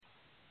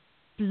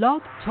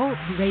Blog Talk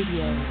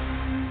Radio.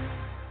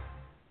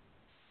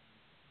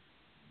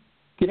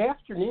 Good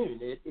afternoon.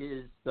 It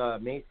is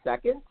May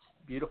 2nd.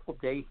 Beautiful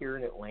day here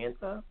in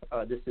Atlanta.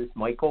 This is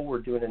Michael. We're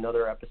doing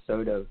another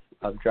episode of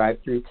Drive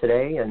Through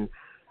today, and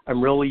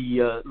I'm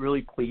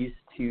really pleased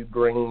to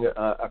bring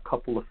a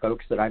couple of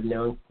folks that I've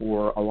known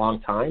for a long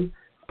time,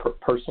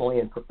 personally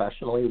and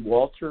professionally,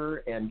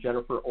 Walter and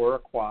Jennifer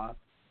Orechwa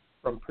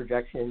from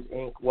Projections,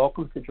 Inc.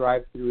 Welcome to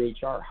Drive Through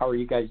HR. How are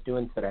you guys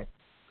doing today?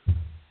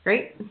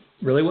 Great.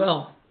 Really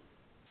well.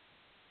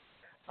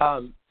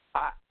 So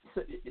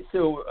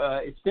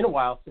it's been a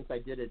while since I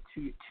did a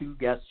two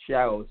guest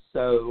show.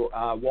 So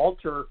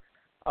Walter,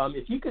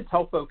 if you could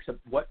tell folks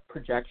what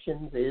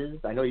Projections is.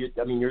 I know you're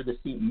the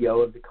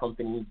CEO of the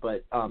company,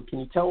 but can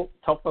you tell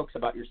folks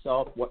about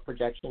yourself, what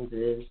Projections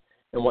is,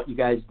 and what you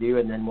guys do,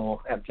 and then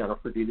we'll have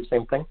Jennifer do the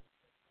same thing.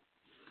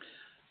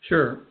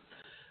 Sure.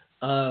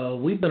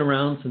 We've been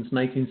around since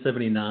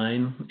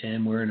 1979,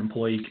 and we're an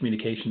employee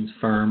communications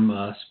firm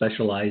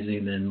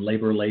specializing in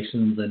labor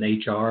relations and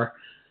HR.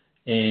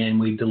 And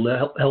we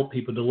help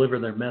people deliver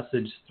their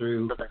message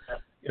through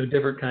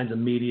different kinds of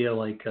media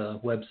like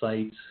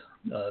websites,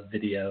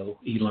 video,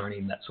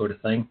 e-learning, that sort of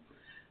thing.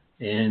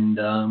 And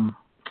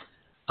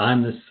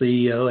I'm the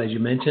CEO, as you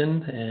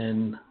mentioned,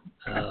 and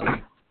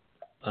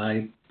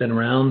I've been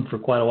around for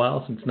quite a while,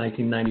 since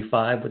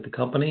 1995 with the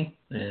company,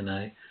 and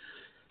I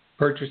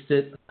purchased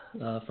it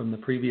from the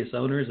previous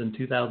owners in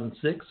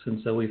 2006, and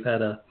so we've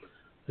had a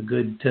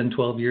good 10,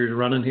 12 years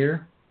running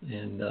here,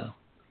 and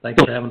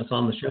thanks for having us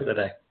on the show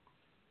today.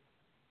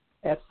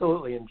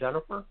 Absolutely. And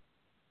Jennifer?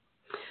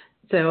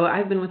 So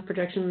I've been with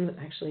Projections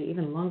actually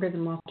even longer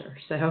than Walter,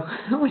 so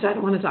which I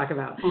don't want to talk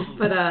about.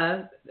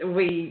 But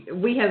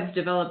we have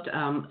developed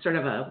sort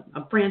of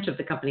a branch of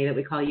the company that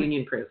we call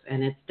UnionProof,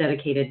 and it's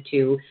dedicated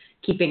to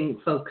keeping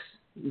folks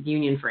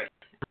union-free.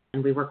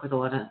 And we work with a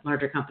lot of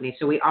larger companies.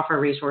 So we offer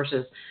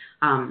resources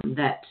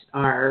that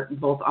are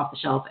both off the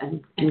shelf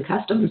and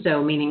custom,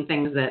 so meaning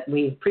things that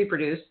we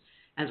pre-produce,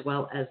 as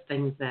well as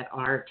things that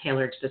are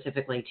tailored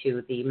specifically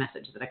to the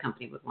message that a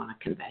company would want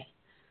to convey.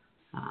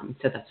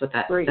 So that's what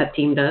that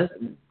team does.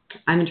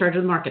 I'm in charge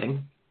of the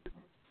marketing.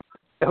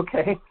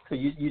 Okay, so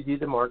you do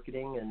the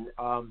marketing,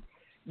 and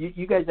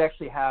you guys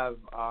actually have,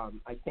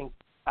 I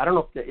don't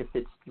know if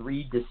it's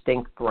three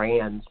distinct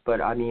brands,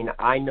 but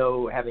I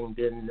know, having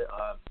been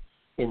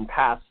in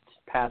past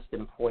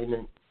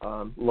employment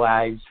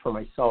lives for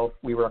myself,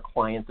 we were a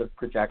client of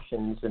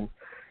Projections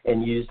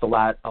and used a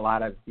lot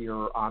of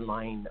your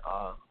online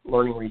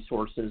learning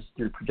resources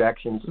through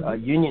Projections.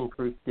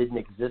 UnionProof didn't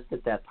exist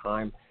at that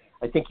time.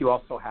 I think you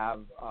also have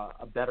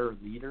a better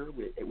leader,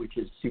 which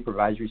is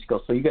supervisory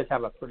skills. So you guys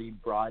have a pretty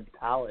broad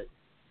palette.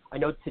 I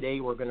know today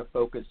we're going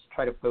to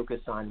try to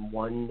focus on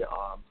one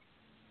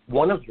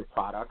of your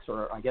products,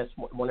 or I guess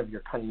one of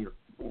your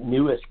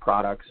newest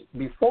products.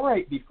 Before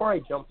I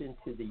jump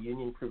into the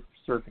UnionProof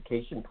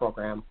certification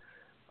program,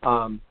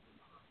 a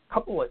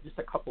couple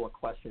of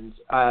questions.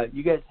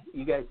 You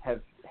guys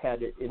have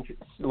had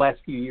the last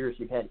few years.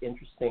 You've had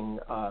interesting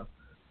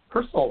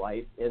personal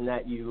life in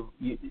that you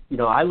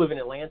I live in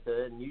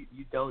Atlanta and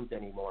you don't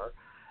anymore.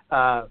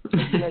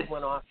 You guys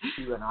went off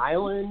to an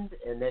island,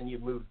 and then you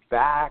moved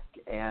back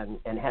and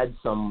had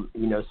some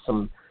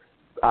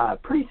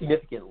pretty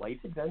significant life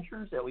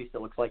adventures. At least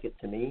it looks like it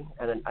to me.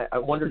 And I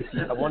wondered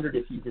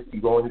if you'd just be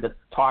willing to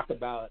talk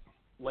about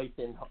life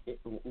in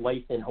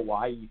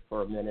Hawaii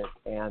for a minute,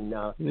 and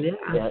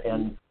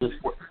just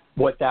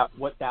what that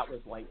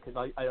was like,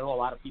 because I know a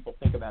lot of people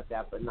think about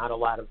that, but not a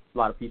lot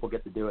of people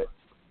get to do it.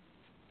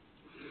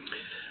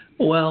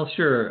 Well,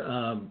 sure.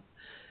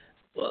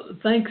 Well,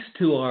 thanks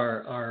to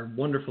our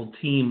wonderful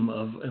team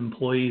of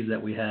employees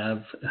that we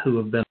have, who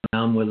have been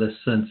around with us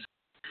since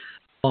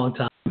a long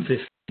time, 15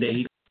 to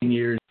 18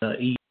 years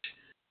each.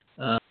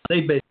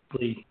 They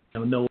basically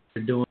know what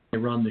they're doing. They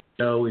run the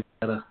show. We've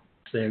got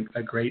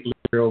a great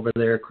leader over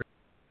there,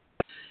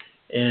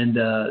 and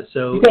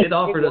so it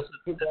offered us.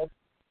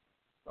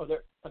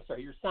 I'm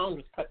sorry, your sound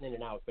was cutting in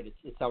and out, but it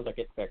sounds like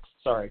it fixed.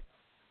 Sorry.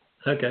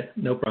 Okay,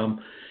 no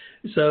problem.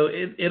 So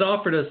it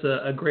offered us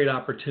a great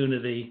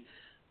opportunity.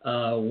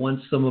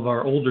 Once some of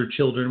our older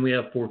children, we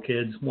have 4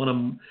 kids.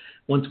 Once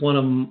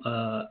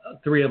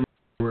 3 of them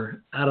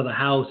were out of the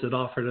house, it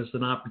offered us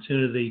an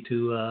opportunity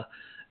to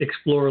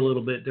explore a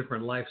little bit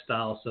different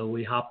lifestyle. So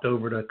we hopped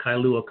over to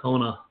Kailua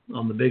Kona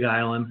on the Big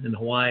Island in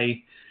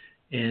Hawaii,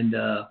 and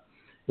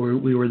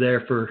we were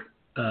there for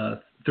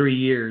 3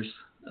 years,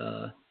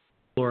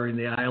 exploring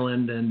the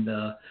island and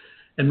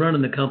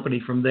running the company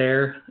from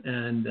there.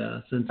 And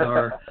since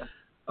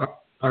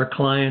our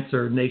clients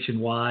are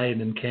nationwide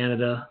and in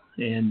Canada,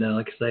 and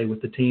like I say,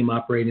 with the team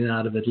operating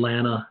out of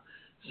Atlanta,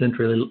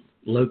 centrally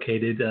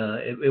located,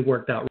 it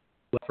worked out really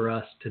well for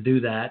us to do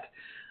that.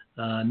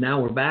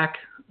 Now we're back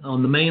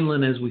on the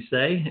mainland, as we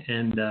say,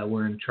 and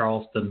we're in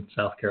Charleston,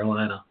 South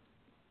Carolina.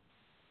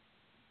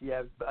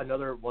 Yeah,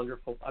 another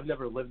wonderful. I've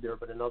never lived there,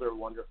 but another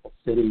wonderful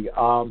city.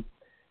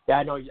 Yeah,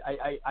 I know.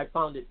 I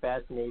found it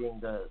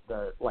fascinating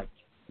the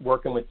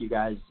working with you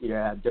guys. You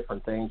had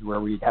different things where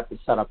we'd have to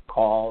set up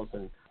calls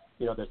and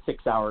the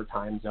 6-hour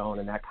time zone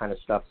and that kind of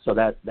stuff. So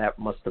that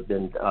must have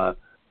been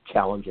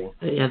challenging.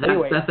 Yeah,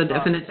 that's a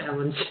definite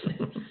challenge.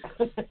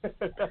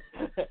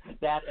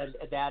 that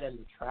and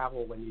the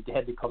travel when you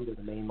had to come to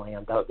the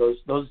mainland.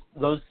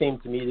 Those seem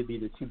to me to be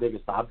the two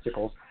biggest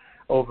obstacles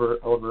over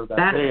that.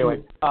 But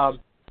anyway,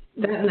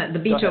 the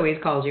beach always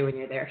calls you when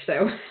you're there.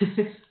 So.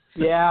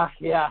 Yeah.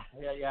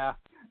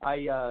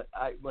 I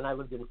when I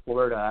lived in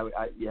Florida,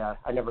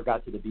 I never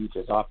got to the beach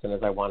as often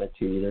as I wanted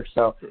to either.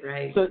 So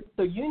right. So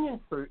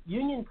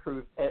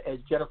UnionProof, as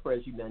Jennifer,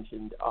 as you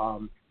mentioned,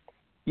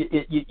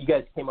 you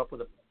guys came up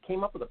with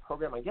a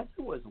program. I guess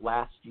it was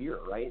last year,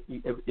 right?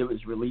 It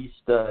was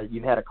released.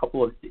 You had a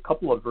couple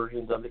of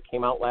versions of it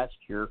came out last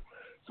year.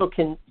 So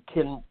can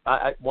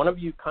one of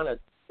you kind of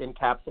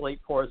encapsulate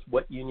for us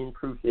what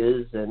UnionProof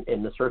is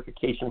and the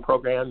certification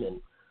program and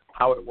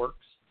how it works?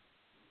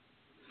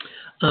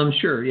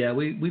 Sure. Yeah,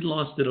 we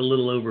launched it a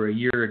little over a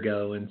year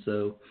ago, and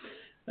so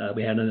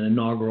we had an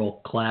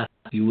inaugural class,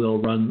 if you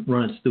will, run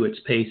it through its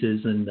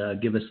paces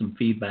and give us some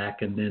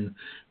feedback, and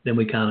then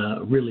we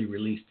kind of really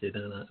released it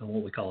in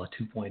what we call a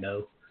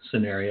 2.0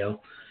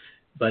 scenario.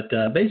 But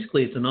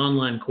basically, it's an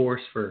online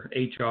course for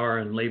HR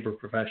and labor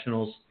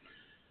professionals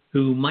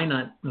who might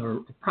not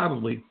or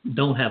probably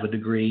don't have a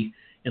degree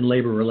in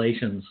labor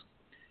relations,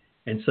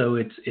 and so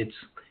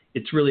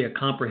it's really a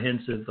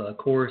comprehensive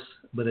course,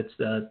 but it's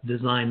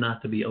designed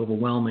not to be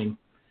overwhelming.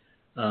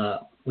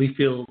 We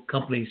feel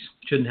companies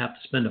shouldn't have to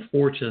spend a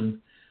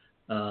fortune,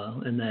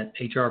 and that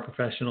HR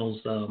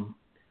professionals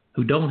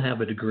who don't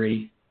have a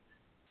degree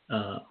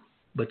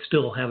but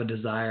still have a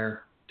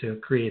desire to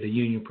create a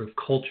union-proof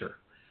culture.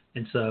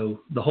 And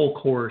so the whole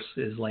course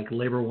is like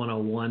Labor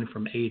 101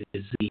 from A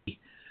to Z,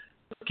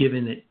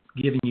 giving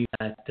you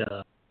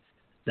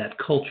that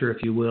culture,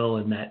 if you will,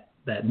 and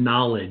that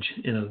knowledge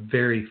in a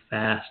very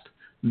fast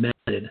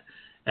method,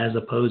 as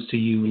opposed to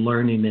you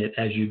learning it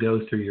as you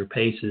go through your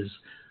paces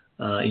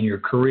in your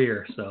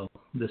career. So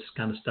this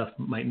kind of stuff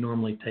might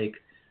normally take,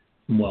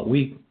 from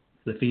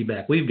the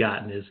feedback we've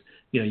gotten is,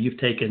 you've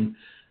taken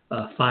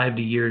 5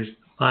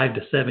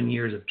 to 7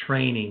 years of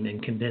training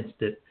and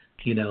condensed it,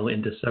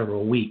 into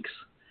several weeks.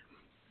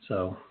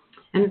 So.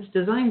 And it's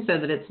designed so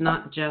that it's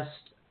not just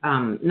a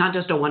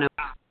 101.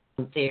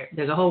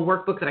 There's a whole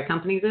workbook that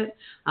accompanies it.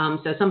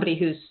 So somebody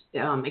who's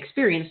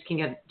experienced can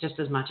get just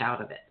as much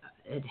out of it.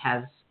 It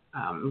has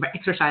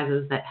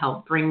exercises that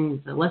help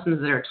bring the lessons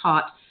that are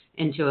taught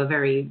into a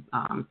very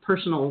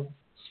personal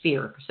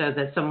sphere, so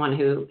that someone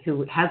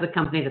who has a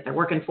company that they're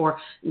working for,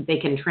 they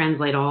can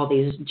translate all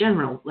these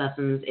general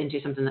lessons into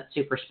something that's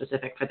super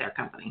specific for their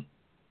company.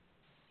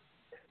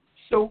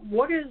 So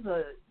what's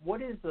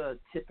a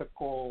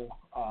typical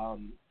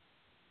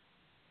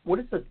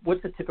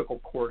what's a typical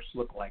course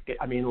look like?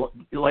 I mean,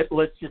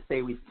 let's just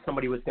say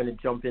somebody was going to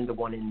jump into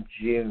one in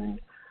June.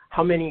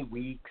 How many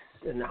weeks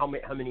and how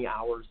many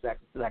hours, that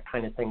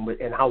kind of thing,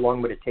 and how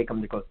long would it take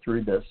them to go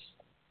through this?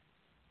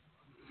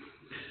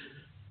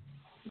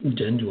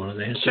 Jen, do you want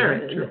to answer?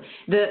 Sure.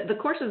 The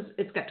course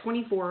it's got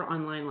 24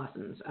 online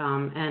lessons,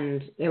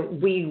 and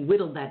we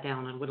whittled that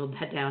down. It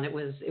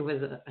was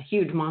a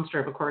huge monster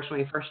of a course when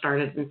we first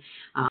started, and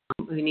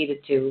we needed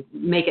to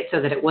make it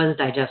so that it was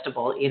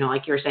digestible.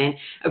 Like you were saying,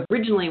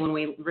 originally when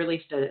we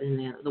released it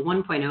in the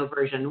 1.0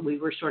 version, we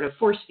were sort of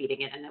force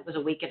feeding it, and it was a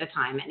week at a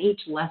time. And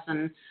each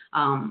lesson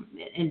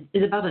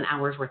is about an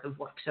hour's worth of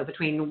work. So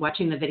between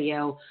watching the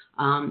video,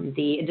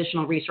 the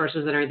additional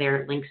resources that are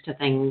there, links to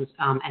things,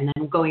 and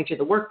then going through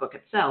the workbook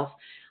itself,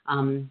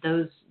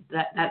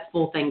 that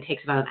full thing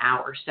takes about an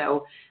hour.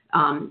 So,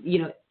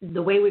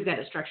 the way we've got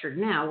it structured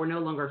now, we're no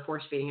longer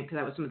force feeding it, because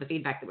that was some of the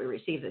feedback that we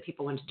received, that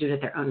people wanted to do it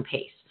at their own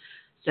pace.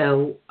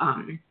 So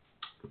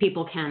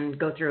people can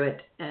go through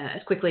it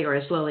as quickly or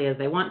as slowly as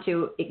they want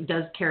to. It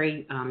does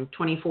carry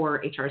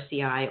 24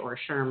 HRCI or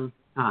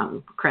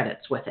SHRM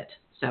credits with it.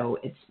 So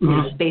it's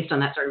based on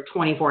that sort of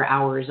 24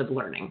 hours of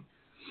learning.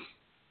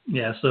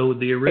 Yeah. So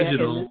the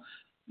original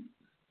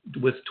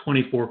with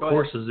 24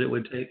 courses, it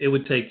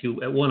would take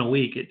you at one a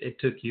week. It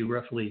took you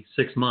roughly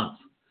 6 months.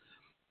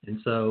 And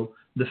so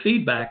the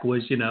feedback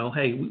was,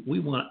 hey,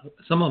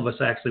 some of us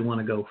actually want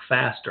to go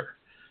faster.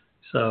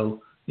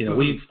 So,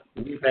 we've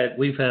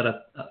had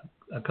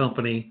a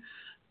company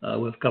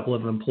with a couple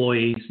of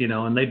employees,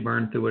 and they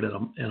burned through it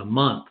in a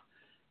month.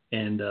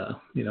 And,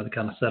 they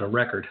kind of set a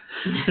record.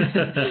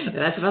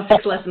 That's about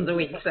 6 lessons a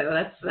week.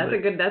 So that's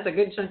a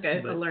good chunk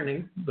of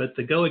learning. But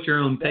to go at your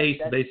own pace,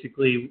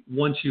 basically,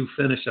 once you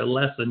finish a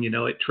lesson,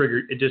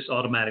 it just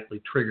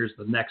automatically triggers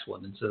the next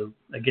one. And so,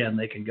 again,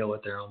 they can go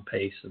at their own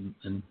pace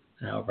and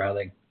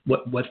however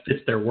what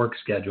fits their work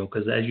schedule.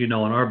 Because as you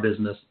know, in our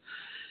business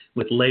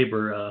with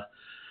labor,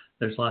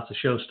 there's lots of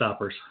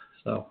showstoppers.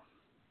 So.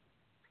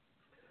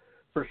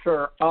 For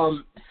sure.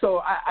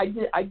 So I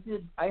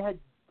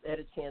had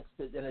a chance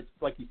to, and it's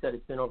like you said,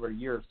 it's been over a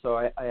year, so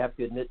I have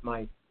to admit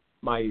my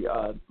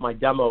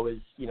demo is,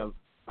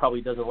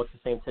 probably doesn't look the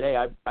same today.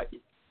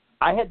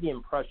 I had the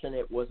impression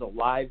it was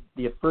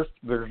the first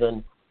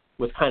version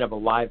was kind of a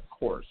live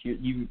course.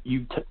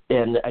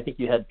 And I think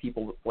you had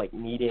people like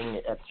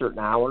meeting at certain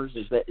hours.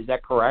 Is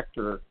that correct?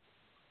 Or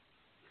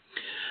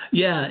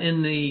yeah,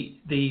 in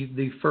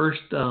the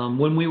first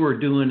when we were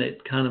doing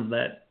it kind of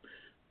that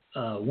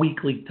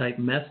weekly type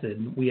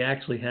method, we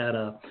actually had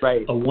a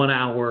 1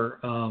 hour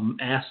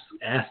ask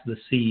the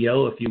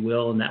CEO, if you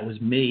will, and that was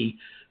me.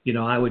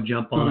 I would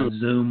jump on a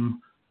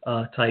Zoom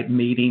type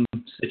meeting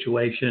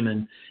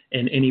situation,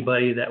 and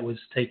anybody that was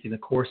taking the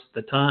course at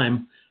the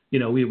time,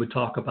 we would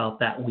talk about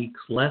that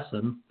week's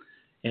lesson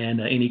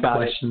and any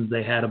questions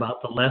they had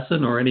about the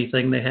lesson or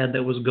anything they had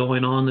that was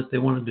going on that they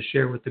wanted to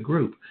share with the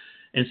group.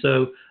 And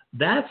so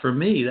that, for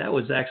me, that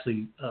was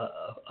actually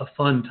a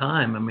fun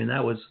time. I mean,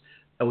 that was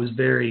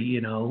very,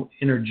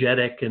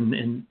 energetic and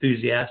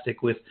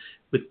enthusiastic with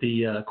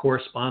the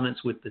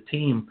correspondence with the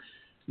team.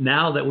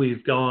 Now that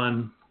we've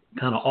gone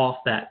kind of off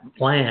that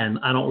plan,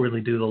 I don't really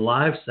do the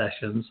live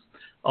sessions,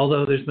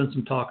 although there's been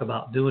some talk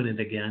about doing it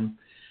again,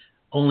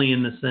 only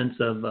in the sense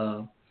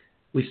of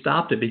we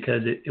stopped it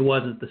because it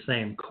wasn't the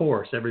same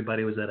course.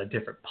 Everybody was at a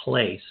different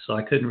place, so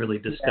I couldn't really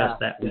discuss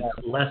that week's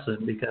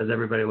lesson because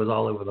everybody was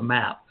all over the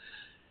map.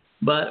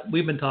 But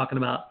we've been talking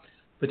about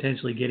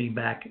potentially getting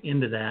back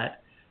into that,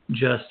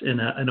 just in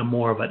a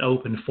more of an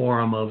open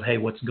forum of, hey,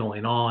 what's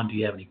going on? Do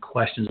you have any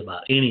questions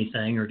about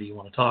anything, or do you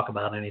want to talk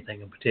about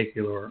anything in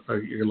particular, or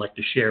you'd like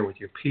to share with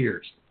your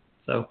peers?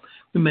 So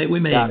we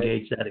may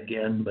engage that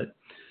again,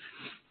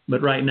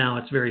 but right now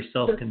it's very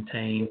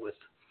self-contained with,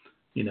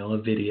 a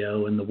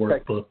video and the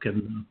workbook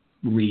and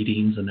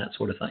readings and that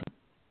sort of thing.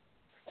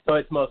 So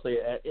it's mostly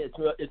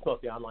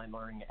online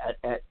learning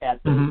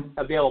at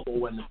available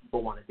when the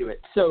people want to do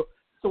it. So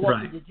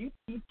Walter, did you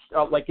teach?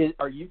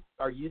 Are you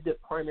the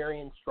primary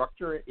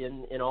instructor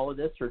in all of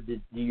this, or do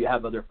you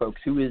have other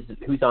folks? Who's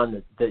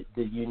on the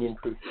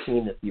UnionProof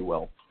team, if you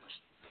will?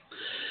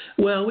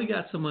 Well, we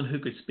got someone who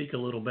could speak a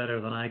little better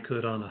than I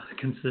could on a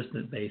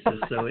consistent basis.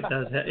 So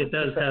it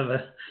does have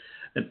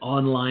an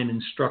online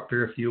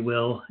instructor, if you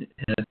will.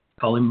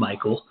 Call him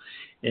Michael,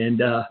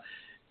 and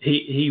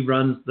he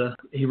runs the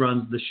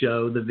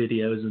show, the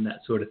videos, and that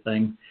sort of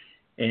thing.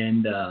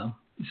 And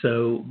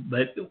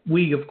but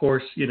we, of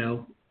course,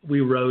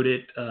 we wrote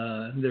it.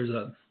 I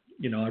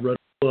wrote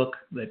a book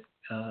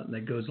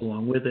that goes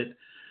along with it.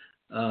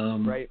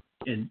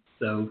 And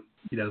so,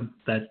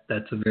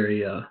 that's a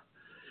very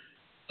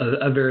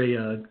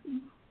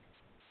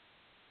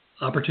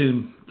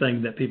opportune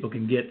thing that people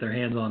can get their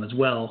hands on as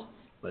well.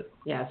 But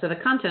yeah, so the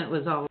content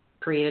was all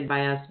created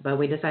by us, but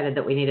we decided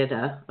that we needed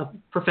a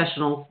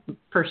professional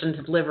person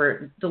to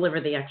deliver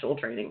the actual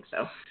training.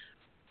 So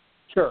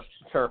sure,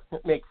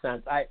 it makes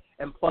sense.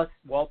 And plus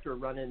Walter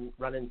running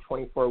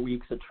 24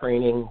 weeks of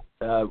training,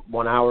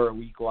 1 hour a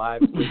week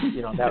live.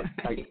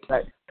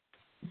 That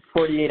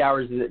 48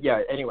 hours.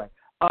 Anyway,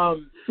 I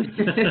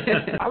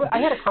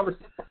had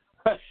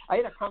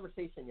a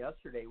conversation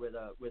yesterday with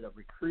a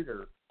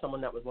recruiter,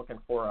 someone that was looking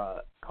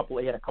for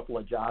he had a couple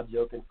of jobs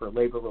open for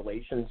labor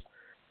relations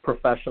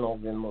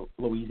professionals in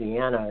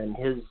Louisiana, and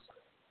his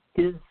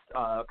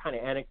kind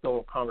of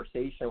anecdotal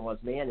conversation was,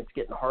 man, it's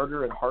getting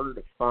harder and harder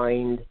to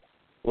find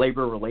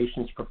labor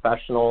relations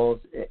professionals,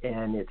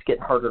 and it's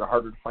getting harder and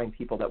harder to find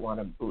people that want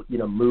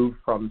to move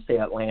from, say,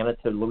 Atlanta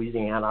to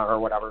Louisiana or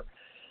whatever.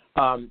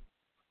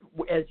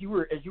 As you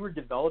were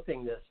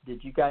developing this, there's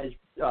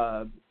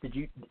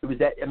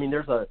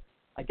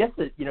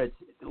it's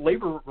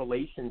labor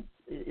relations.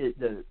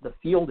 The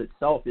field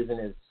itself isn't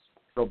as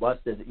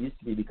robust as it used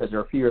to be because there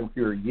are fewer and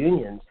fewer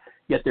unions.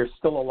 Yet there's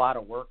still a lot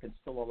of work and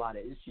still a lot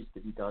of issues to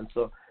be done.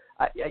 So,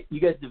 did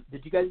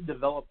you guys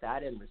develop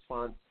that in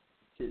response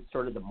to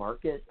sort of the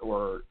market,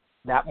 or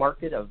that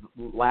market of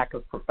lack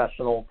of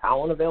professional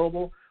talent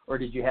available, or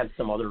did you have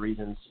some other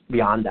reasons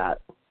beyond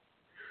that?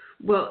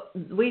 Well,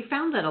 we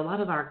found that a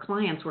lot of our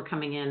clients were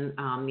coming in,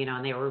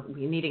 and they were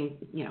needing,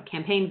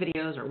 campaign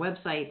videos or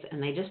websites,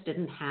 and they just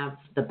didn't have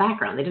the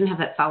background. They didn't have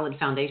that solid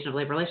foundation of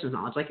labor relations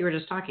knowledge, like you were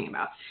just talking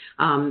about,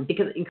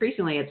 because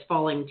increasingly it's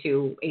falling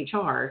to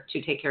HR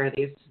to take care of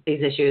these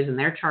issues, and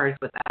they're charged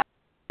with that.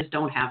 They just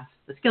don't have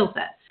the skill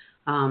set.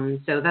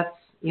 So that's,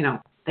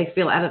 they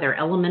feel out of their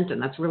element,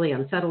 and that's really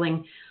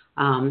unsettling.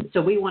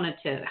 So we wanted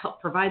to help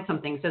provide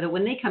something so that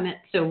when they come in,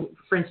 so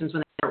for instance,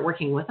 when they start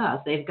working with us,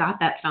 they've got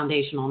that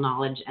foundational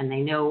knowledge and they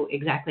know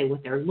exactly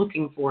what they're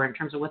looking for in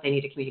terms of what they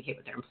need to communicate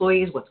with their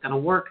employees, what's going to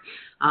work.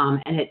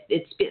 And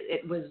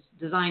it was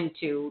designed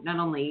to not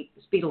only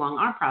speed along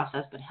our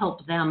process, but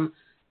help them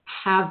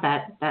have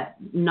that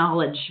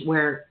knowledge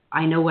where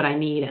I know what I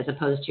need, as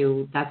opposed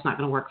to that's not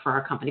going to work for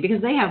our company,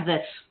 because they have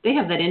that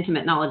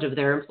intimate knowledge of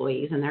their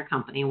employees and their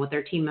company and what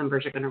their team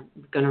members are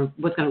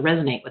what's going to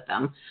resonate with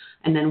them,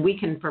 and then we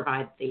can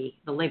provide the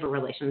labor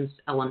relations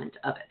element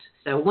of it.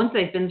 So once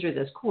they've been through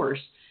this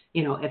course,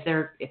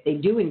 if they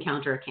do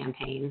encounter a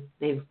campaign,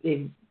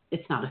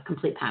 it's not a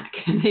complete panic.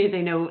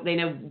 They know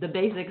the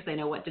basics. They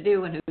know what to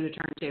do and who to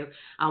turn to.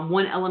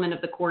 One element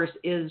of the course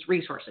is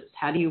resources.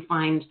 How do you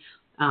find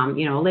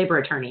a labor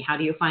attorney? How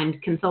do you find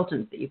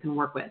consultants that you can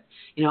work with?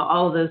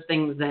 All of those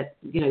things that,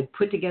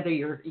 put together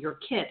your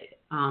kit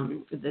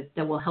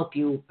that will help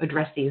you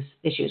address these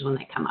issues when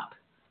they come up.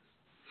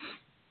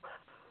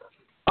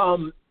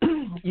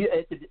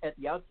 At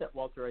the outset,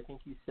 Walter, I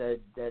think you said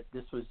that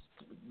this was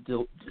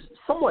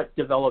somewhat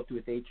developed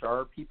with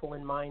HR people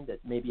in mind that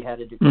maybe had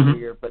a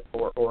degree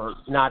or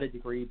not a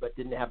degree but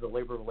didn't have the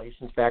labor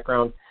relations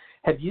background.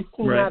 Have you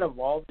seen that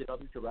evolved in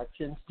other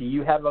directions? Do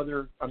you have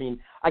other? I mean,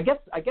 I guess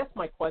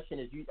my question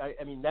is,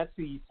 I mean, that's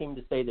who you seem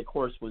to say the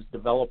course was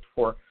developed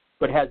for.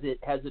 But has it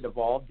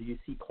evolved? Do you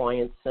see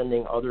clients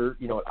sending other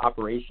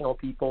operational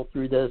people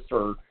through this,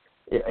 or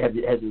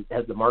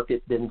has the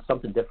market been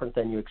something different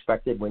than you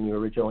expected when you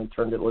originally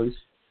turned it loose?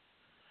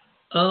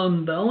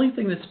 The only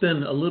thing that's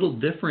been a little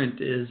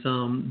different is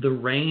the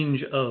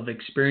range of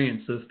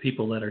experience of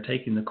people that are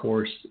taking the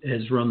course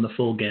has run the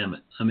full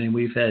gamut. I mean,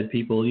 we've had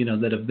people,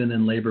 that have been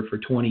in labor for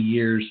 20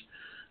 years.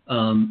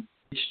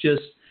 It's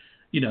just,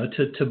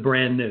 to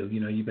brand new.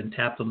 You've been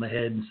tapped on the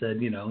head and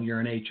said, you're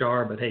in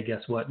HR, but hey,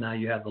 guess what? Now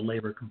you have the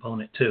labor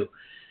component too.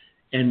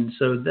 And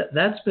so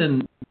that's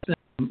been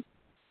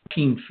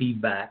keen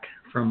feedback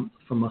from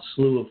a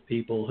slew of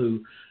people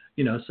who,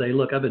 say,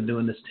 look, I've been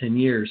doing this 10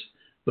 years,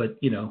 but,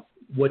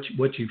 what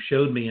you've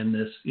showed me in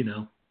this, in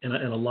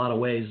a lot of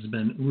ways has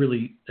been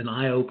really an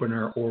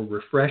eye-opener or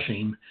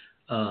refreshing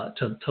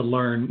to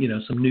learn,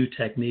 some new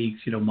techniques,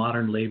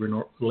 modern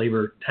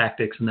labor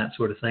tactics and that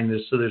sort of thing.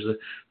 There's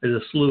a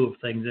slew of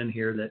things in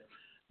here that,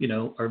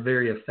 are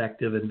very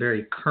effective and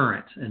very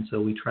current. And so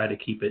we try to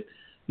keep it,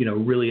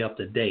 really up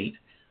to date.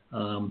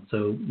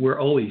 So we're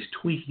always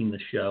tweaking the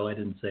show. I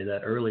didn't say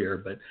that earlier,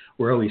 but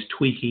we're always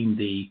tweaking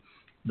the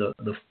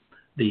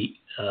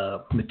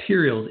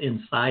materials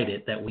inside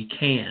it that we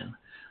can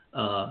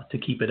to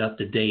keep it up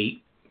to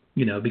date,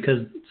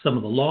 because some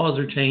of the laws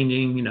are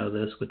changing,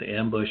 this with the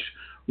ambush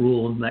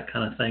rule and that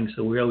kind of thing.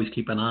 So we always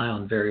keep an eye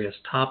on various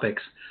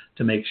topics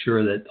to make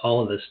sure that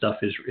all of this stuff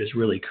is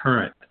really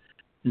current.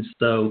 And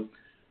so,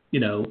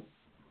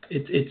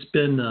 it's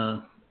been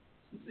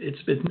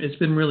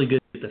really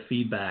good to get the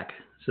feedback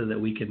so that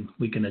we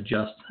can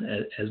adjust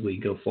as we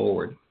go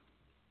forward.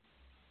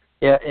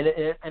 Yeah,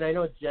 and I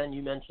know, Jen,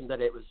 you mentioned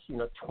that it was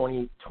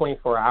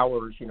 24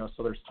 hours,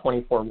 so there's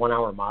 24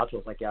 one-hour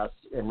modules, I guess,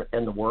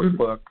 in the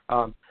workbook.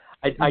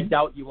 I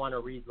doubt you want to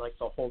read like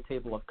the whole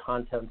table of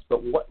contents,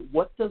 but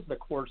what does the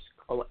course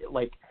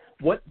like?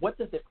 What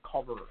does it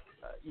cover?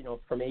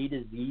 From A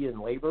to Z in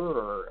labor,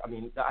 or I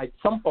mean,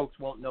 some folks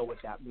won't know what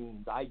that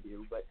means. I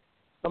do, but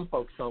some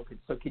folks don't.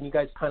 So can you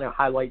guys kind of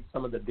highlight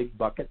some of the big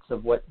buckets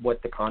of what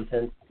the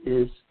content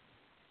is?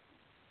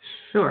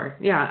 Sure.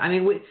 Yeah. I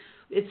mean,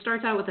 it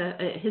starts out with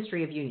a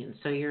history of unions.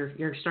 So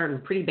you're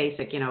starting pretty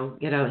basic,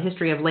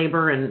 history of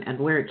labor and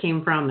where it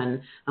came from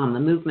and the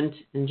movement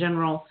in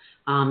general.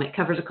 It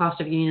covers the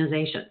cost of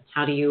unionization.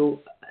 How do you,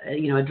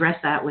 address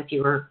that with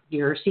your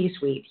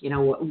C-suite?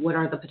 What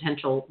are the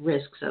potential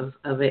risks of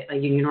a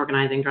union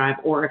organizing drive,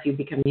 or if you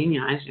become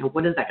unionized,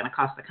 what is that going to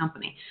cost the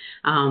company?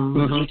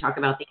 You talk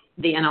about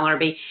the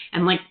NLRB,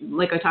 and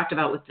like I talked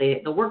about with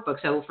the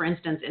workbook. So, for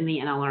instance, in the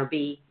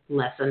NLRB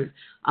lesson,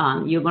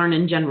 you learn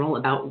in general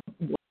about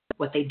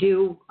what they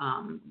do,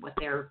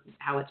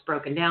 how it's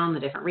broken down, the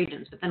different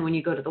regions. But then when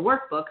you go to the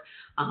workbook,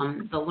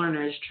 the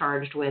learner is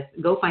charged with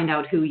go find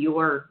out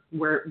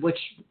which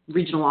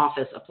regional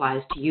office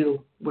applies to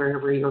you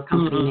wherever your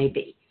company may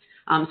be.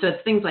 So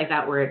it's things like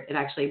that where it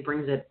actually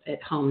brings it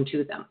home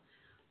to them.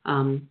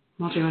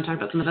 Walter, you want to talk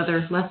about some of the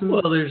other lessons?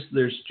 Well,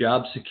 there's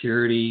job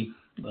security.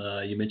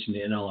 You mentioned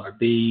the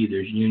NLRB.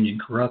 There's union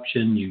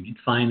corruption, union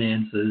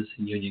finances,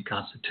 union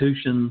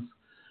constitutions.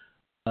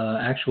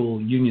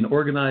 Actual union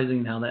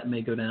organizing, how that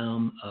may go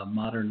down,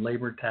 modern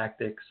labor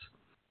tactics,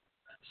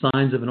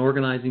 signs of an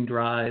organizing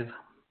drive,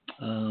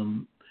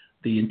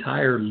 the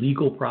entire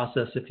legal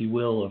process, if you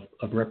will,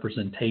 of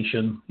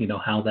representation,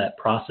 how that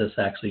process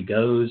actually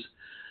goes,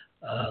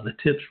 the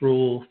TIPS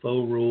rule,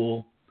 faux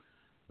rule,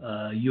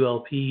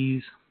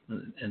 ULPs,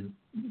 and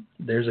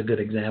there's a good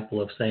example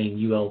of saying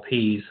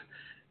ULPs,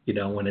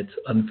 when it's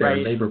unfair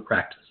labor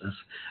practices.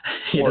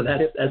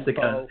 That's the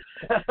kind of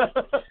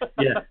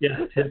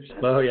tips.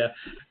 Oh yeah.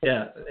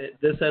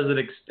 This has an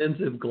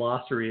extensive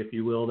glossary, if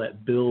you will,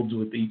 that builds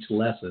with each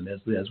lesson as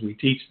we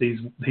teach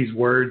these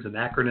words and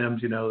acronyms.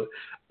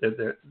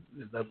 The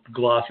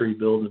glossary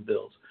builds and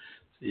builds.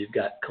 So you've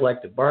got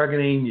collective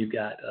bargaining. You've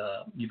got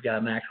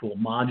an actual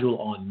module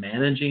on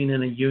managing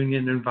in a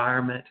union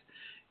environment,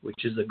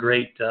 which is a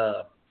great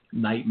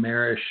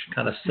nightmarish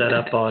kind of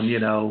setup on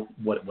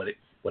what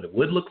it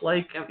would look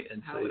like,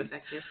 and how it would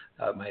affect you.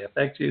 How it may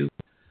affect you.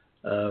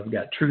 We've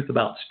got truth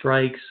about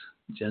strikes.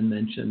 Jen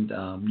mentioned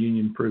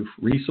UnionProof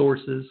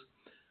resources.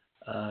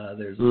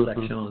 There's a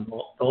section on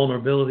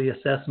vulnerability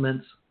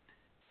assessments,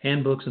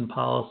 handbooks and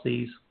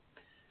policies,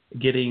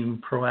 getting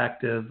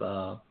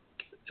proactive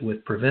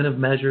with preventive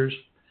measures,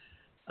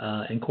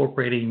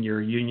 incorporating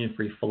your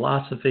union-free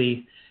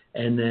philosophy.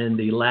 And then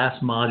the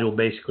last module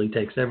basically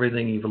takes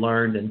everything you've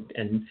learned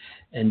and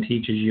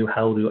teaches you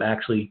how to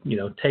actually,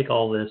 take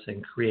all this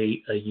and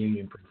create a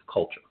union-proof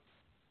culture.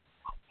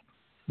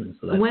 And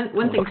so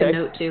one thing to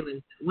note too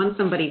is once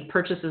somebody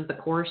purchases the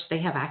course, they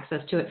have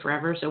access to it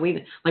forever. So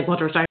we, like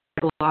Walter was talking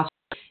about,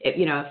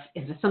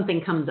 if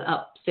something comes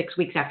up 6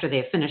 weeks after they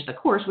have finished the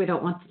course, we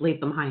don't want to leave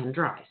them high and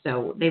dry.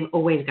 So they've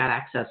always got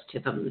access to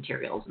the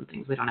materials and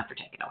things. We don't have to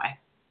take it away.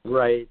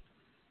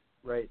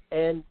 Right.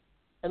 And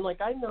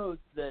like I know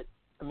that,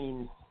 I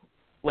mean,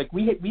 like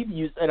we've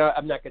used, and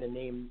I'm not going to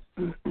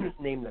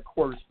name the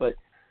course, but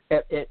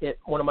at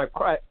one of my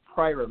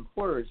prior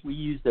employers, we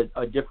used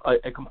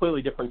a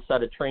completely different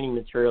set of training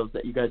materials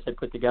that you guys had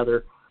put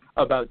together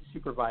about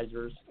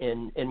supervisors,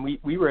 and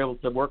we were able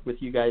to work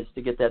with you guys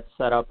to get that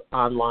set up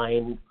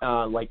online,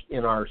 like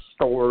in our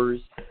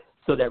stores,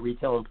 so that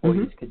retail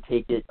employees could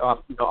take it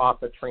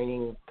off a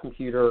training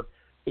computer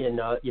in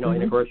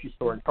in a grocery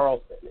store in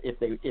Charleston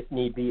if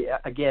need be.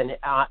 Again,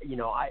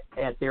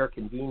 at their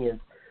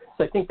convenience.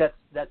 So I think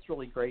that's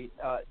really great.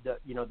 That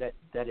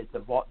it's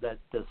evolved, that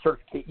the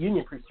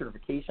UnionProof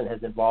certification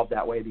has evolved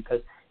that way,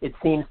 because it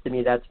seems to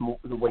me that's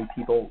the way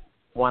people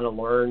want to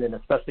learn, and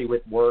especially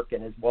with work.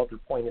 And as Walter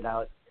pointed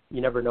out, you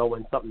never know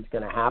when something's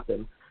going to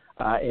happen,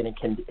 and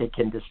it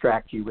can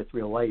distract you with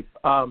real life.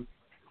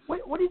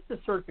 What is the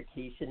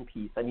certification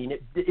piece? I mean, is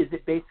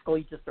it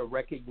basically just a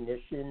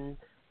recognition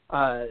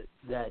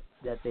that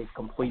they've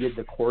completed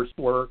the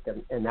coursework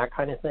and that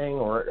kind of thing,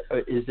 or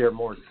is there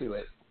more to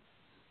it?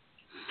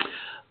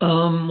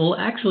 Well,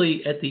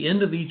 actually, at the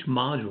end of each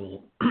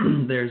module,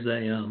 there's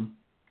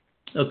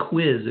a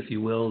quiz, if you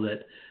will,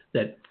 that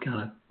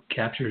kind of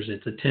captures.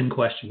 It's a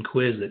 10-question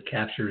quiz that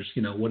captures,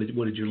 what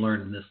did you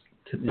learn in this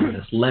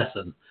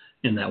lesson,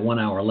 in that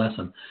 1-hour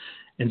lesson,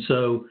 and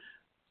so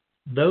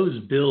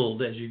those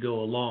build as you go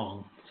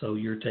along. So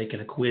you're taking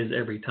a quiz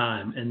every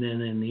time, and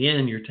then in the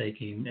end, you're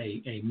taking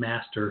a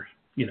master,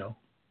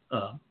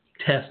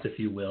 test, if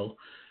you will,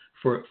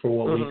 for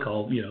what we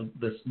call,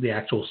 the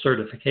actual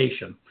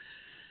certification.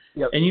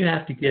 Yep. And you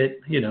have to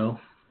get,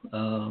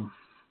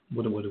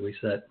 what do we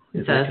set?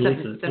 It's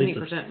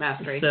 70%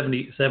 mastery.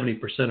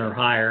 70% or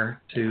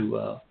higher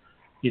to,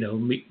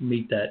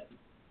 meet that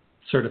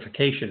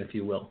certification, if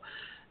you will.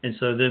 And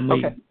so then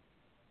we,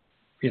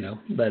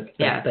 that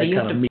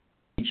kind of meets.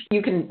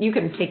 You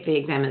can take the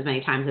exam as many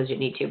times as you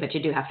need to, but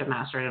you do have to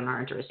master it in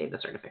order to receive the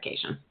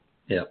certification.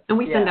 Yeah. And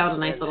we send out a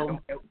nice little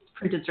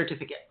printed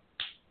certificate.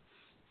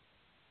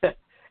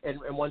 And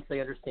once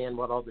they understand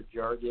what all the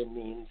jargon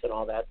means and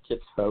all that,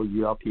 TIPSO,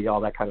 ULP, all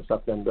that kind of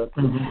stuff, then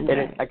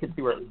I could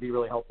see where it would be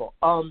really helpful.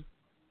 I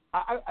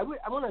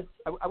want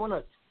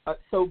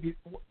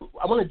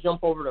to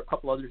jump over to a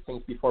couple other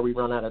things before we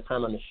run out of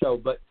time on the show.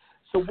 But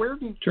so where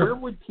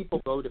would people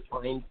go to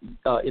find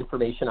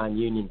information on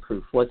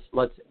UnionProof?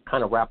 Let's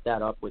kind of wrap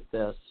that up with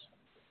this.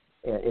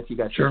 If you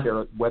guys could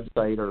share a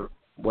website or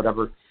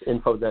whatever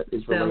info that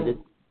is related.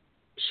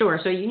 Sure.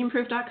 So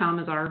UnionProof.com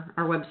is our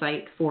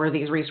website for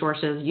these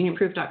resources.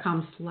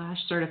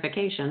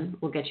 UnionProof.com/certification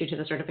will get you to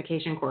the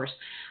certification course.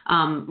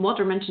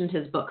 Walter mentioned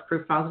his book,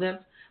 Proof Positive.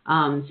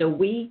 So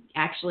we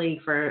actually,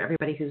 for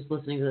everybody who's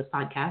listening to this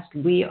podcast,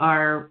 we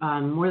are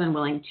more than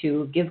willing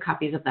to give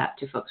copies of that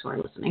to folks who are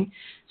listening.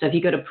 So if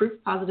you go to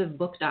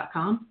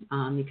proofpositivebook.com,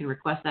 you can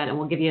request that, and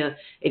we'll give you,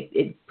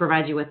 it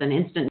provides you with an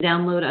instant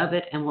download of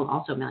it, and we'll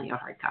also mail you a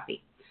hard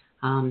copy.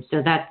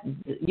 So that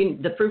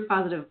the Proof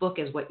Positive book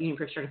is what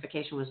UnionProof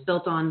certification was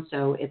built on.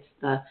 So it's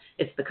the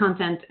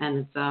content,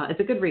 and it's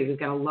a good read. We've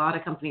got a lot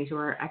of companies who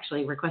are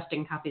actually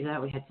requesting copies of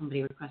that. We had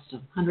somebody request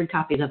 100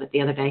 copies of it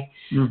the other day.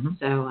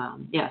 So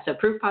so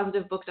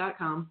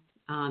proofpositivebook.com,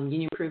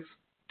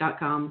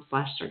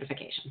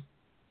 UnionProof.com/certification.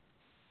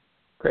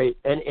 Great,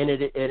 and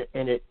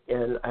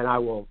I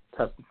will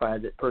testify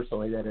that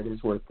personally that it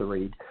is worth the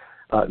read.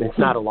 It's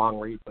not a long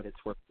read, but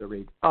it's worth the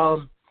read.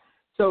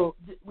 So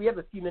we have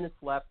a few minutes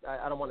left.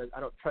 I don't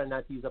try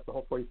not to use up the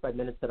whole 45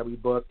 minutes that we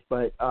booked,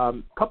 but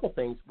a couple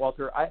things,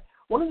 Walter.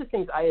 One of the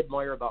things I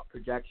admire about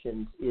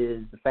Projections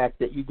is the fact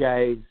that you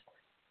guys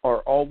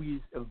are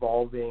always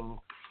evolving.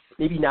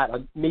 Maybe not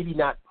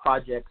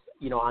projects,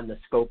 on the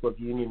scope of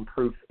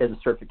UnionProof as a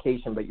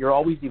certification, but you're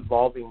always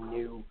evolving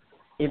new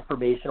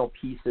informational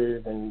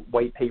pieces and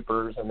white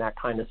papers and that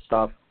kind of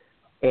stuff.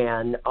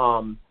 And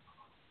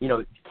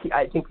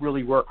I think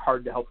really work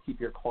hard to help keep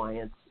your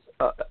clients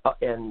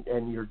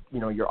and your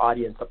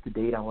audience up to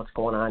date on what's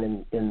going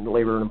on in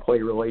labor and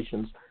employee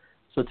relations.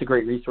 So it's a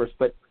great resource.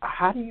 But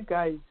how do you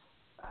guys?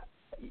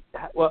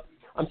 Well,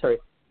 I'm sorry.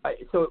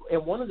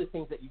 And one of the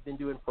things that you've been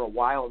doing for a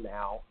while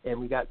now, and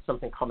we got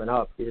something coming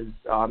up, is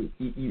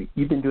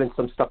you've been doing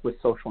some stuff with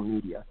social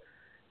media.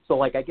 So,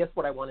 I guess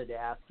what I wanted to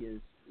ask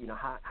is,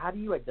 how do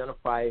you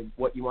identify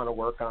what you want to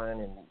work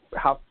on, and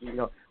how,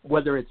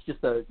 whether it's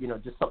just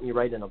just something you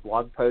write in a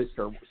blog post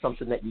or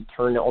something that you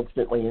turn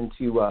ultimately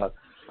into a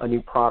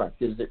new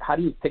product? How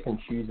do you pick and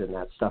choose in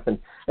that stuff? And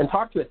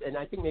talk to us. And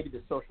I think maybe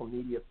the social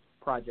media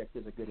project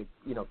is a good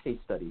case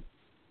study.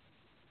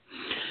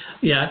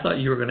 Yeah, I thought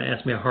you were going to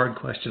ask me a hard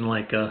question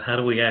like how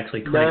do we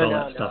actually crank all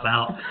that stuff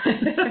out?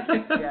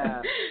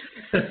 Yeah.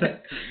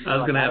 I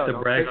was going to have to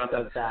brag on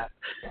that.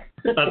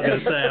 I was going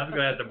to say I was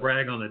going to have to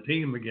brag on the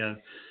team again.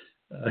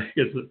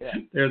 because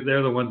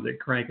they're the ones that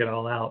crank it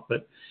all out.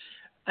 But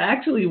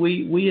actually,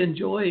 we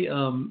enjoy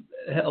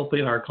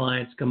helping our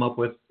clients come up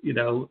with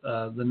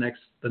the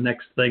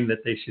next thing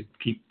that they should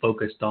keep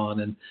focused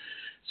on. And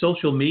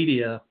social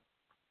media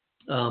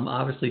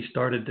obviously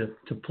started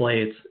to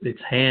play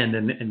its hand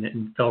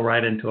and fell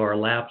right into our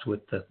laps with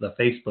the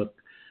Facebook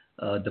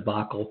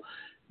debacle.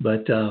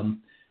 But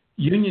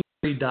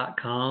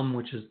UnionProof.com,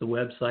 which is the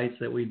websites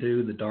that we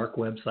do, the dark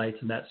websites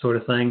and that sort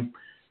of thing,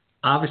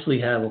 obviously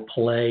have a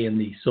play in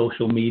the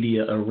social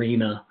media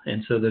arena.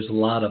 And so there's a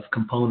lot of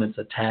components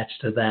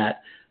attached to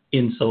that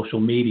in social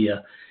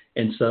media.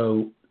 And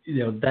so,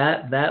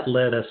 that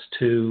led us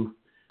to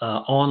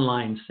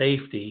online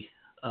safety,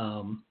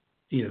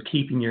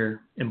 keeping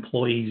your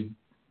employees'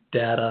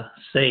 data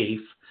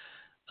safe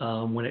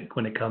when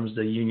it comes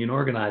to union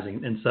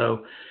organizing. And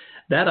so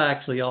that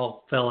actually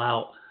all fell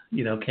out,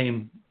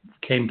 came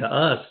to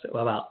us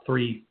about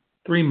three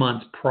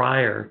months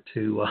prior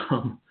to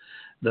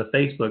the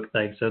Facebook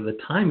thing. So the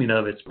timing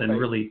of it's been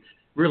really,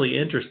 really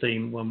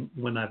interesting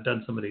when I've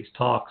done some of these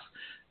talks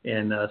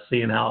and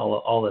seeing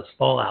how all this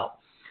fallout.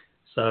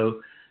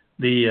 So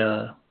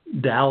the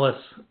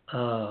Dallas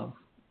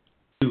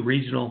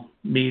regional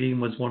meeting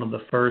was one of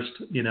the first,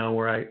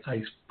 where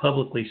I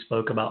publicly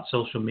spoke about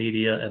social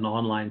media and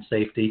online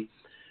safety,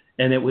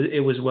 and it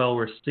was well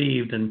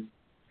received. And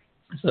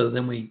so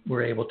then we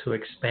were able to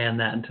expand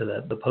that into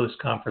the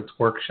post-conference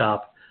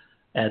workshop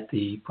at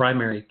the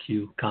primary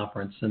Q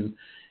conference, and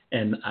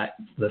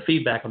the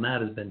feedback on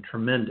that has been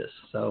tremendous.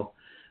 So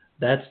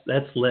that's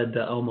led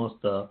to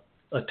almost a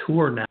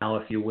tour now,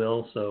 if you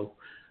will. So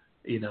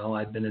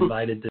I've been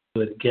invited to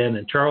do it again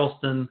in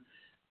Charleston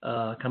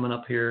coming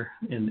up here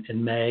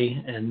in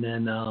May, and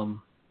then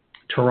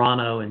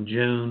Toronto in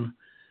June,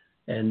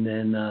 and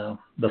then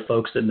the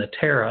folks in the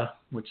Terra,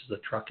 which is the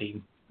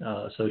trucking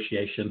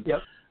association,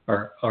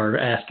 are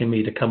asking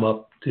me to come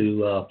up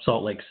to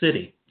Salt Lake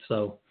City.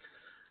 So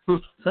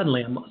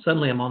suddenly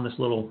I'm on this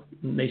little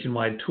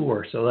nationwide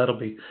tour. So that'll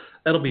be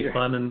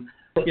fun. And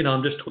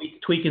I'm just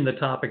tweaking the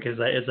topic as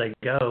I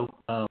go.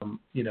 On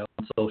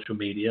social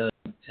media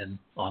and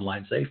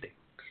online safety.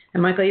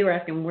 And Michael, you were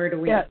asking where do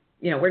we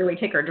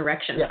take our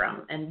direction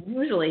from? And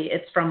usually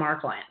it's from our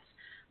clients.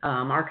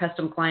 Our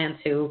custom clients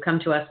who come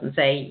to us and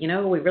say,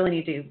 we really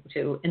need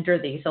to enter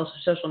the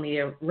social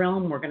media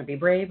realm. We're going to be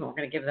brave and we're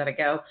going to give that a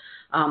go.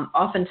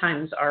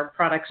 Oftentimes our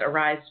products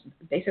arise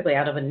basically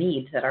out of a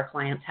need that our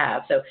clients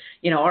have. So,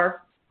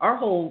 our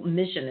whole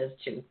mission is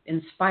to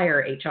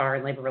inspire HR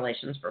and labor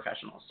relations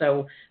professionals.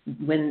 So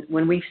when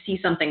we see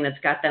something that's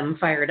got them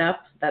fired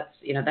up, that's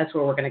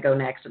where we're going to go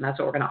next, and that's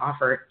what we're going to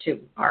offer to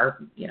our,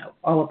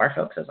 all of our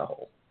folks as a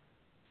whole.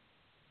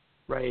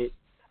 Right.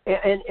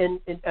 And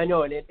I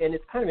know, and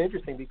it's kind of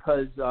interesting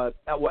because,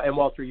 and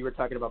Walter, you were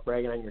talking about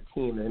bragging on your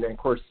team, and of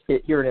course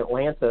here in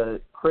Atlanta,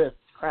 Chris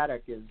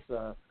Craddock is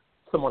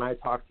someone I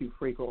talk to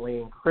frequently,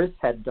 and Chris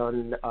had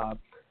done.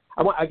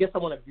 I guess I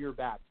want to veer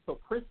back. So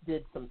Chris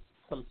did some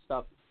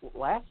stuff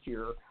last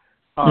year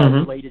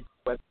related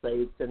to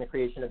websites and the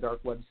creation of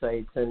dark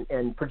websites,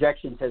 and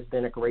Projections has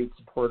been a great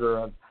supporter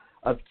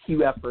of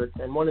Q efforts.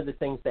 And one of the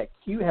things that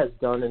Q has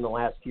done in the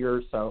last year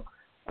or so.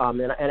 And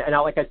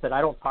like I said,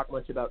 I don't talk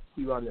much about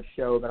Q on the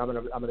show, but I'm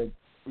gonna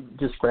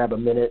just grab a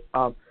minute.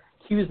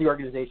 Q is the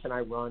organization I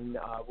run.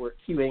 We're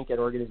Q Inc., an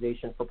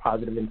organization for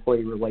positive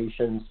employee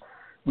relations.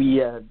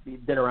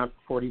 We've been around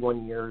for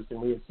 41 years, and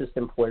we assist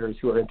employers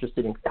who are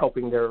interested in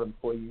helping their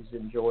employees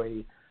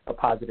enjoy a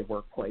positive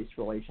workplace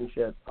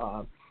relationship,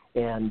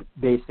 and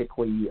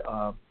basically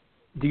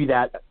do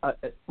that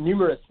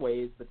numerous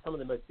ways. But some of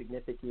the most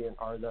significant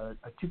are the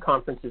two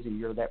conferences a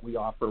year that we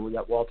offer.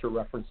 That Walter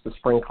referenced, the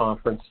spring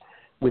conference,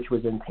 which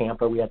was in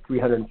Tampa. We had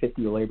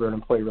 350 labor and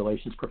employee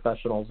relations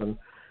professionals, and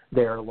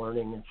they're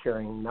learning and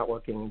sharing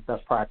networking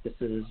best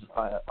practices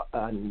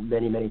on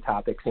many, many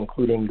topics,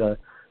 including the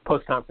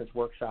post-conference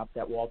workshop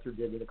that Walter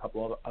did with a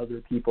couple of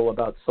other people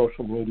about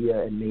social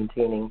media and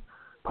maintaining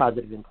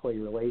positive employee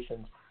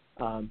relations.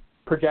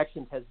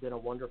 Projections has been a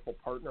wonderful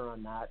partner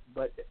on that,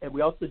 and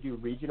we also do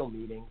regional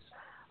meetings,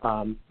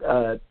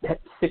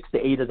 6 to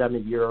 8 of them a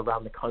year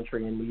around the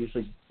country, and we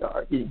usually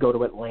go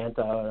to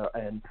Atlanta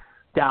and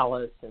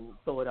Dallas and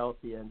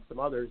Philadelphia and some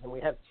others, and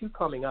we have 2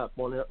 coming up.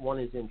 One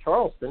is in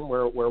Charleston,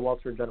 where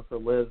Walter and Jennifer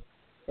live,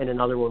 and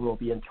another one will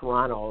be in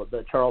Toronto.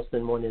 The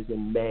Charleston one is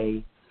in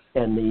May,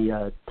 and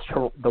the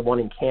one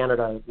in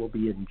Canada will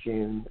be in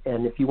June.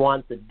 And if you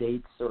want the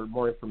dates or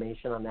more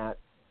information on that,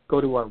 go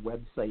to our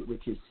website,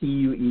 which is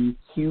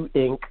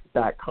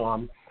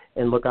cueqinc.com,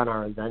 and look on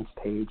our events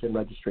page, and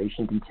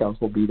registration details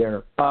will be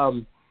there.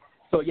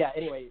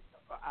 Anyway,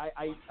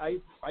 I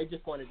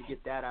just wanted to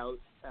get that out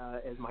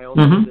as my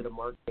own bit of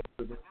marketing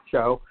for this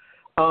show.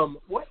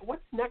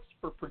 What's next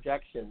for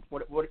Projections?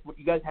 What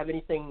you guys have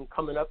anything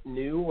coming up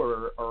new,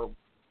 or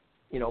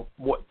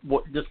what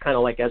just kind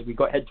of like as we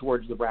head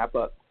towards the wrap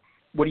up,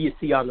 what do you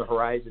see on the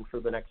horizon for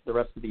the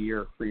rest of the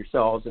year for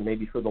yourselves and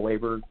maybe for the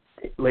labor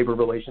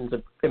relations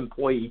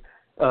employee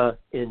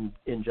in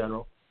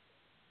general?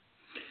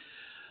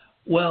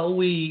 Well,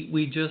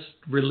 we just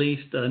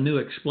released a new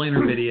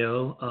explainer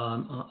video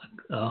on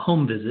a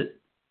home visit,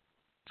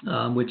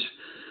 which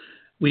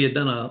we had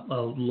done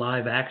a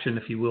live action,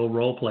 if you will,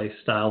 role play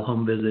style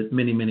home visit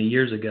many, many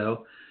years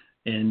ago.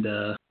 And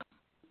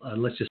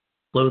let's just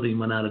clothing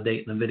went out of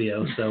date in the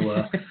video.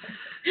 So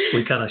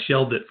we kind of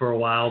shelved it for a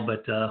while,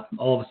 but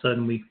all of a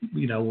sudden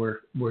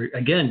we're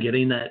again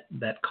getting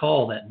that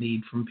call, that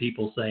need from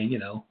people saying,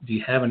 do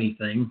you have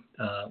anything?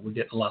 We're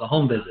getting a lot of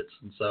home visits.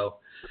 And so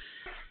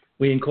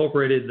we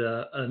incorporated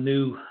a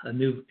new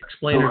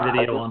explainer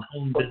video on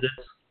home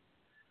visits,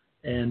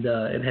 and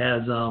it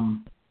has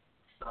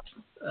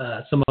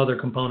some other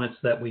components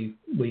that we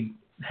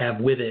have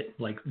with it,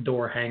 like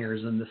door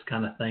hangers and this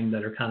kind of thing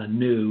that are kind of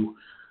new,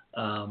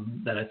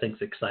 that I think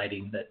is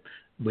exciting, that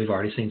we've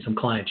already seen some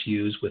clients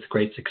use with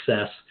great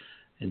success.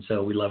 And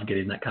so we love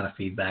getting that kind of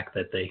feedback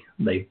that they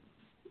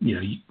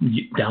you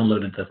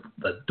downloaded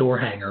the door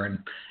hanger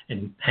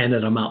and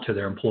handed them out to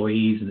their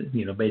employees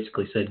and,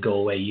 basically said, go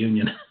away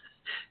union.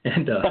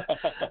 And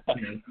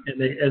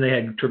and they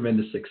had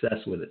tremendous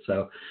success with it.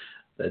 So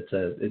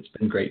it's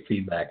been great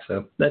feedback.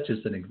 So that's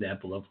just an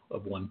example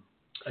of one.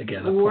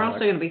 Again, we're also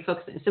going to be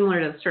focusing, similar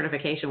to the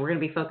certification, we're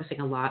going to be focusing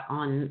a lot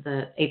on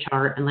the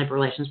HR and labor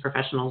relations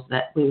professionals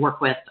that we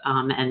work with,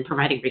 and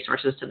providing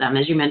resources to them.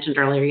 As you mentioned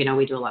earlier,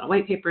 we do a lot of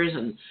white papers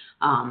and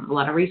a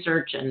lot of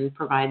research and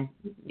provide,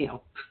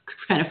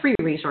 kind of free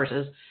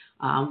resources.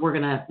 We're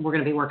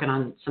gonna be working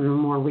on some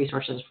more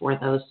resources for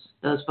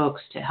those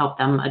folks to help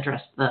them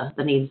address the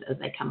needs as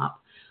they come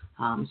up.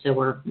 So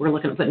we're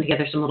looking at putting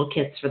together some little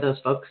kits for those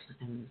folks,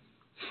 and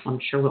I'm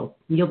sure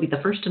you'll be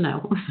the first to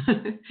know.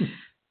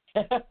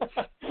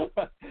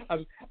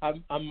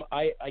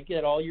 I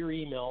get all your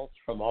emails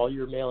from all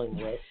your mailing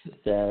lists,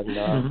 and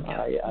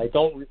I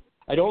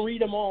don't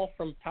read them all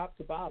from top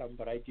to bottom,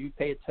 but I do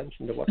pay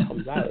attention to what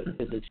comes out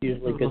because it's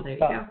usually good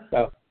stuff.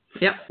 So,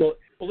 yep. Well,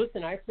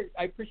 listen, I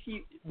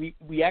appreciate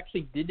we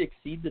actually did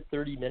exceed the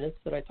 30 minutes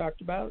that I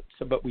talked about.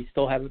 So, but we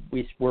still have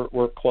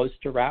we're close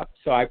to wrap.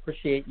 So I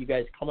appreciate you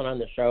guys coming on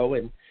the show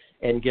and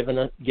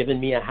giving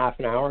me a half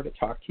an hour to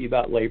talk to you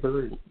about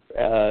labor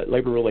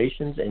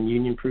relations and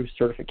UnionProof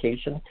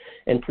certification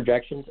and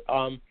projections.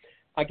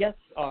 I guess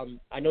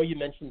I know you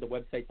mentioned the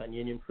websites on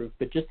UnionProof,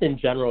 but just in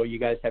general, you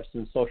guys have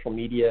some social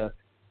media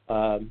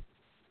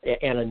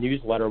and a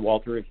newsletter,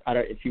 Walter.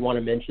 If you want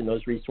to mention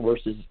those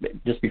resources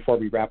just before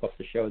we wrap up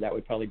the show, that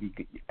would probably be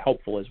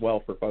helpful as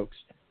well for folks.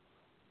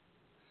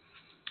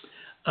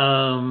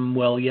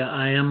 Well, yeah,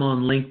 I am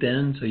on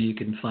LinkedIn, so you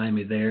can find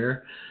me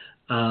there.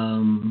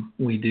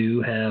 We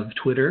do have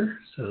Twitter,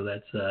 so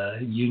that's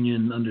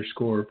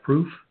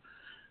union_proof.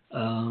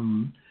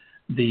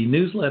 The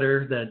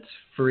newsletter, that's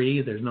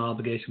free. There's no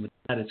obligation with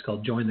that. It's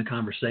called Join the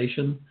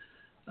Conversation.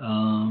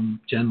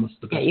 Jen, what's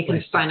the best place? Yeah, you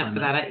can sign up for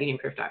that at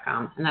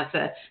UnionProof.com, and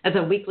that's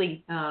a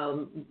weekly,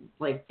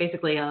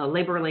 basically a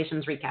labor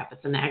relations recap.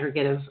 It's an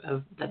aggregate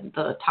of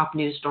the top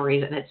news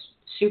stories, and it's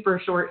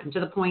super short and to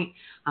the point.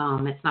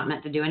 It's not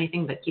meant to do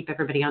anything but keep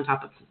everybody on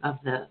top of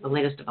the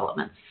latest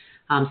developments.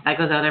 So that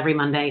goes out every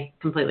Monday,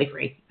 completely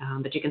free.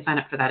 But you can sign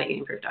up for that at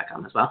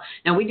UnionProof.com as well.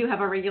 Now, we do have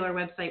our regular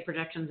website,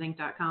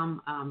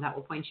 projectionsinc.com. That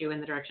will point you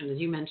in the direction, as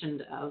you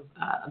mentioned, of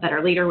A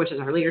Better Leader, which is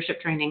our leadership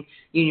training,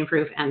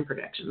 UnionProof, and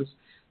projections.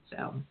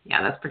 So,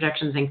 yeah, that's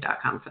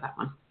projectionsinc.com for that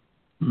one.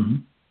 Mm-hmm.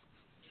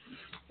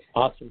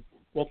 Awesome.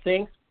 Well,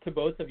 thanks to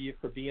both of you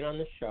for being on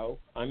the show.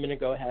 I'm going to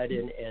go ahead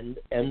and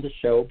end the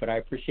show, but I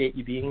appreciate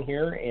you being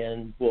here,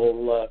 and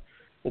we'll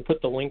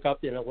put the link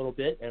up in a little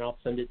bit, and I'll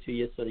send it to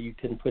you so that you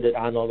can put it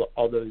on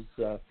all those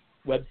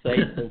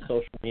websites and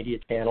social media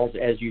channels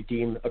as you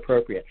deem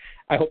appropriate.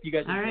 I hope you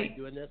guys enjoyed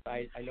doing this.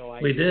 I know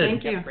I did.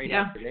 Thank you. Great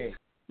afternoon.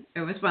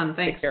 It was fun.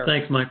 Thanks.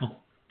 Thanks, Michael.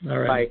 All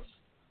right.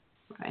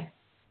 Bye. Bye.